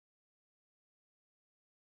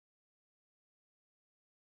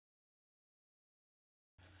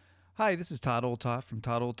Hi, this is Todd Oltoff from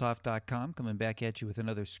ToddOltoff.com coming back at you with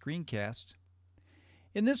another screencast.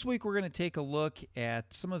 In this week, we're going to take a look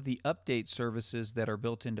at some of the update services that are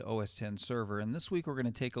built into OS X Server. And this week, we're going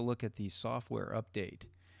to take a look at the software update.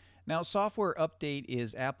 Now, software update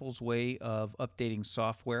is Apple's way of updating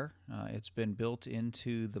software. It's been built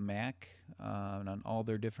into the Mac on all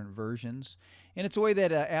their different versions. And it's a way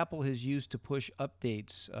that Apple has used to push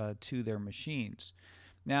updates to their machines.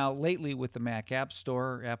 Now, lately with the Mac App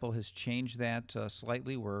Store, Apple has changed that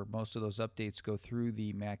slightly, where most of those updates go through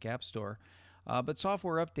the Mac App Store. But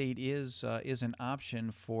software update is an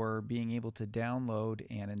option for being able to download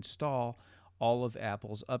and install all of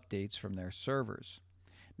Apple's updates from their servers.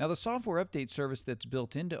 Now, the software update service that's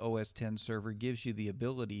built into OS X Server gives you the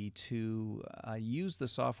ability to use the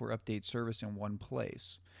software update service in one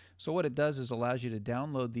place. So what it does is allows you to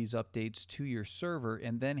download these updates to your server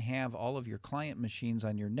and then have all of your client machines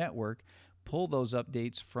on your network pull those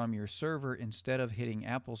updates from your server instead of hitting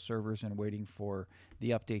Apple servers and waiting for the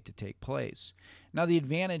update to take place. Now, the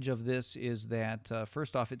advantage of this is that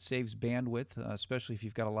first off, it saves bandwidth, especially if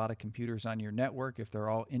you've got a lot of computers on your network. If they're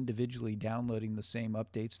all individually downloading the same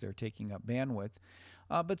updates, they're taking up bandwidth.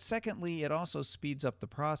 But secondly, it also speeds up the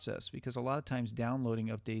process because a lot of times downloading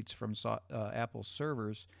updates from Apple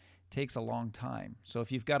servers takes a long time. So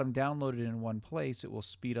if you've got them downloaded in one place, it will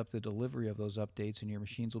speed up the delivery of those updates and your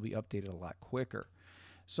machines will be updated a lot quicker.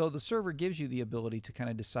 So the server gives you the ability to kind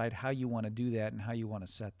of decide how you want to do that and how you want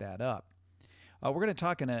to set that up. We're going to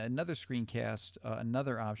talk in another screencast,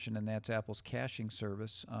 another option, and that's Apple's caching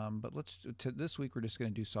service. But this week we're just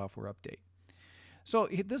going to do software update. So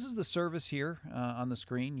this is the service here on the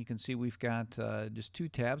screen. You can see we've got just two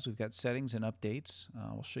tabs. We've got settings and updates.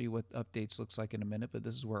 We'll show you what updates looks like in a minute, but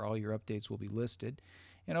this is where all your updates will be listed.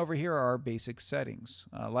 And over here are our basic settings.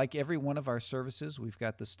 Like every one of our services, we've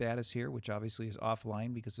got the status here, which obviously is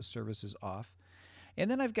offline because the service is off. And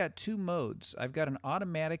then I've got two modes. I've got an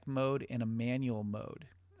automatic mode and a manual mode.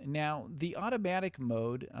 Now, the automatic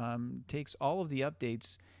mode takes all of the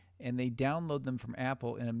updates and they download them from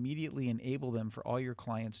Apple and immediately enable them for all your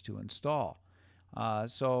clients to install.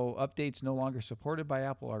 So updates no longer supported by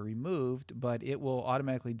Apple are removed, but it will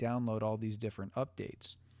automatically download all these different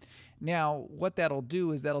updates. Now, what that'll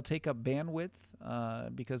do is that'll take up bandwidth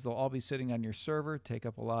because they'll all be sitting on your server, take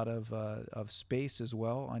up a lot of space as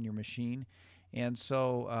well on your machine. And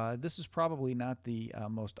so this is probably not the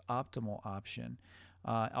most optimal option.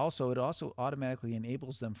 It also automatically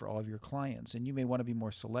enables them for all of your clients, and you may want to be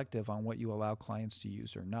more selective on what you allow clients to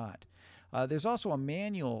use or not. There's also a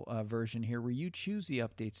manual version here where you choose the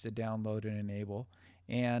updates to download and enable,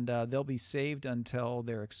 and they'll be saved until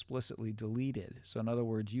they're explicitly deleted. So in other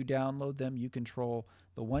words, you download them, you control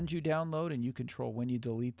the ones you download, and you control when you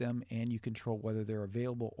delete them, and you control whether they're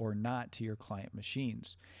available or not to your client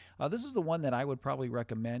machines. This is the one that I would probably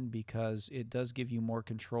recommend because it does give you more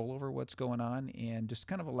control over what's going on and just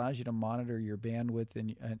kind of allows you to monitor your bandwidth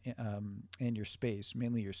and your space,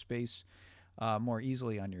 mainly your space, more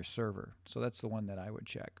easily on your server. So that's the one that I would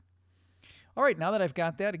check. All right, now that I've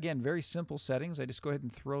got that, again, very simple settings. I just go ahead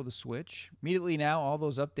and throw the switch. Immediately now, all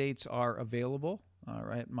those updates are available. All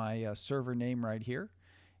right, my server name right here.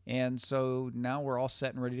 And so now we're all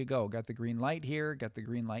set and ready to go. Got the green light here, got the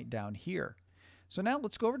green light down here. So now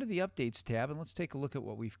let's go over to the Updates tab and let's take a look at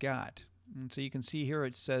what we've got. And so you can see here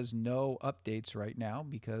it says no updates right now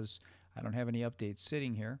because I don't have any updates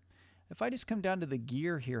sitting here. If I just come down to the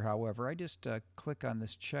gear here, however, I just click on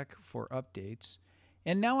this check for updates.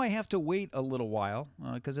 And now I have to wait a little while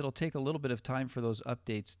because it'll take a little bit of time for those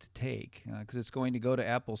updates to take because it's going to go to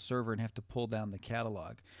Apple's server and have to pull down the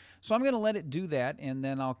catalog. So I'm going to let it do that, and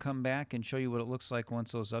then I'll come back and show you what it looks like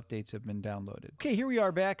once those updates have been downloaded. Okay, here we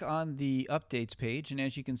are back on the updates page, and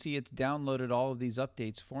as you can see, it's downloaded all of these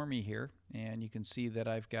updates for me here. And you can see that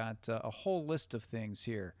I've got a whole list of things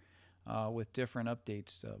here with different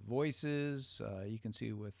updates, voices, you can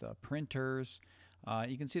see with printers.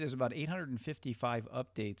 You can see there's about 855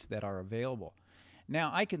 updates that are available.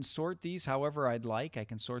 Now, I can sort these however I'd like. I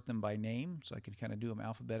can sort them by name, so I can kind of do them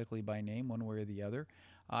alphabetically by name one way or the other.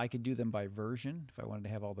 I could do them by version if I wanted to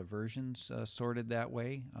have all the versions sorted that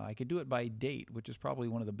way. I could do it by date, which is probably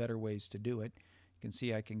one of the better ways to do it. You can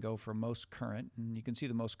see I can go from most current, and you can see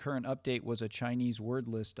the most current update was a Chinese word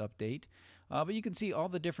list update. But you can see all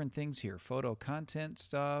the different things here, photo content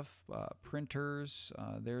stuff, printers,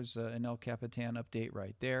 there's an Capitan update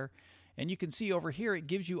right there. And you can see over here it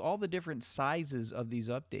gives you all the different sizes of these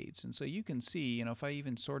updates. And so you can see, if I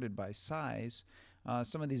even sorted by size,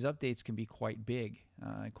 some of these updates can be quite big,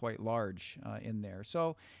 quite large in there.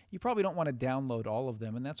 So you probably don't want to download all of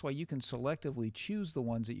them, and that's why you can selectively choose the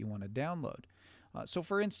ones that you want to download. So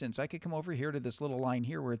for instance, I could come over here to this little line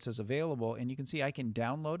here where it says available, and you can see I can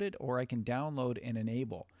download it or I can download and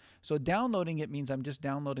enable. So downloading it means I'm just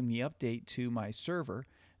downloading the update to my server.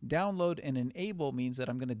 Download and enable means that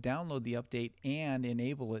I'm going to download the update and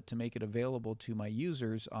enable it to make it available to my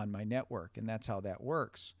users on my network, and that's how that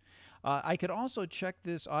works. I could also check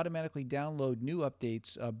this automatically download new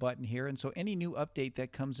updates button here, and so any new update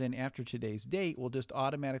that comes in after today's date will just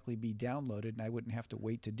automatically be downloaded, and I wouldn't have to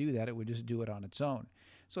wait to do that. It would just do it on its own.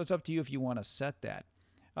 So it's up to you if you want to set that.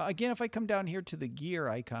 Again, if I come down here to the gear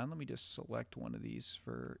icon, let me just select one of these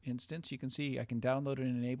for instance. You can see I can download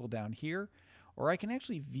and enable down here, or I can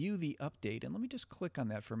actually view the update. And let me just click on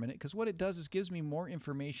that for a minute, because what it does is gives me more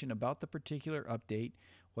information about the particular update,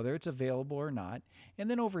 whether it's available or not. And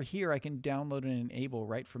then over here I can download and enable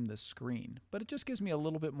right from the screen. But it just gives me a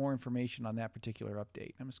little bit more information on that particular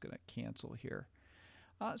update. I'm just going to cancel here.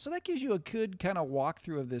 So that gives you a good kind of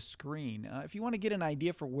walkthrough of this screen. If you want to get an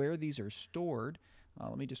idea for where these are stored,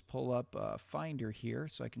 let me just pull up Finder here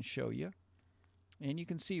so I can show you. And you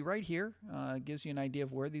can see right here, it gives you an idea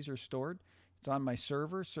of where these are stored. It's on my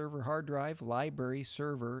server, server hard drive, library,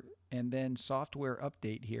 server, and then software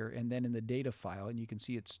update here, and then in the data file, and you can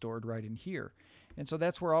see it's stored right in here. And so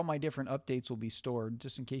that's where all my different updates will be stored,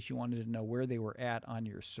 just in case you wanted to know where they were at on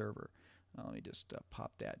your server. Let me just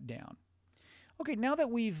pop that down. Okay, now that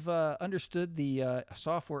we've understood the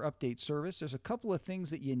software update service, there's a couple of things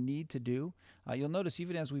that you need to do. You'll notice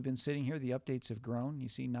even as we've been sitting here, the updates have grown. You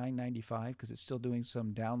see 995 because it's still doing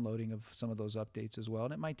some downloading of some of those updates as well,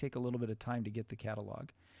 and it might take a little bit of time to get the catalog.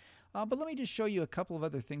 But let me just show you a couple of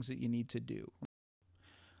other things that you need to do.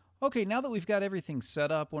 Okay, now that we've got everything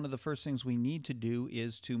set up, one of the first things we need to do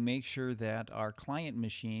is to make sure that our client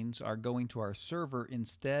machines are going to our server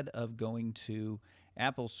instead of going to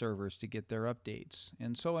Apple servers to get their updates.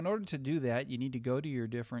 And so in order to do that, you need to go to your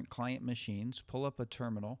different client machines, pull up a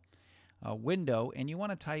terminal window, and you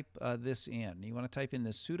want to type this in. You want to type in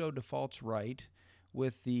the sudo defaults right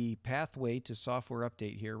with the pathway to software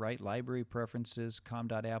update here, right? Library preferences,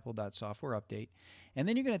 com.apple.software update. And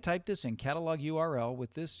then you're going to type this in, catalog URL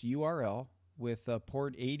with this URL with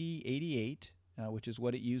port 8088, which is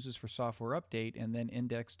what it uses for software update, and then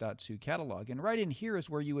index.sucatalog. And right in here is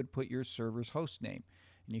where you would put your server's host name.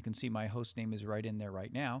 And you can see my host name is right in there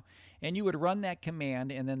right now. And you would run that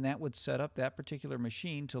command, and then that would set up that particular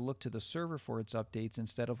machine to look to the server for its updates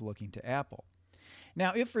instead of looking to Apple.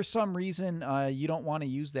 Now, if for some reason you don't want to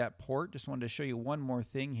use that port, just wanted to show you one more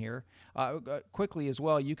thing here. Quickly as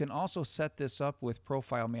well, you can also set this up with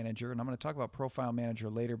Profile Manager, and I'm going to talk about Profile Manager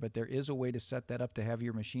later, but there is a way to set that up to have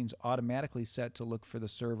your machines automatically set to look for the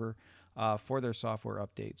server for their software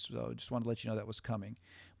updates. So just wanted to let you know that was coming.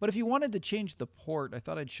 But if you wanted to change the port, I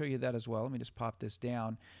thought I'd show you that as well. Let me just pop this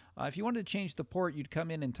down. If you wanted to change the port, you'd come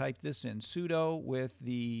in and type this in, sudo with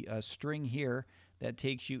the string here that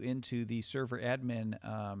takes you into the server admin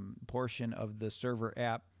portion of the server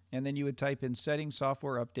app. And then you would type in settings,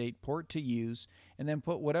 software update, port to use, and then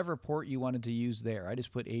put whatever port you wanted to use there. I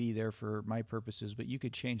just put 80 there for my purposes, but you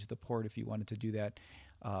could change the port if you wanted to do that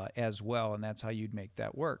as well, and that's how you'd make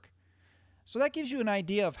that work. So that gives you an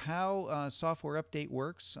idea of how software update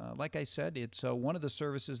works. Like I said, it's one of the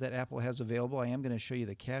services that Apple has available. I am going to show you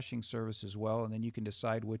the caching service as well, and then you can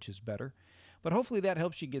decide which is better. But hopefully that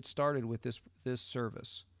helps you get started with this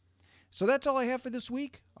service. So that's all I have for this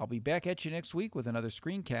week. I'll be back at you next week with another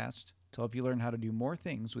screencast to help you learn how to do more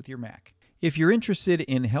things with your Mac. If you're interested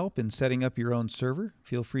in help in setting up your own server,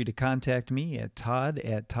 feel free to contact me at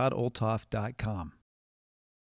todd@toddolthoff.com.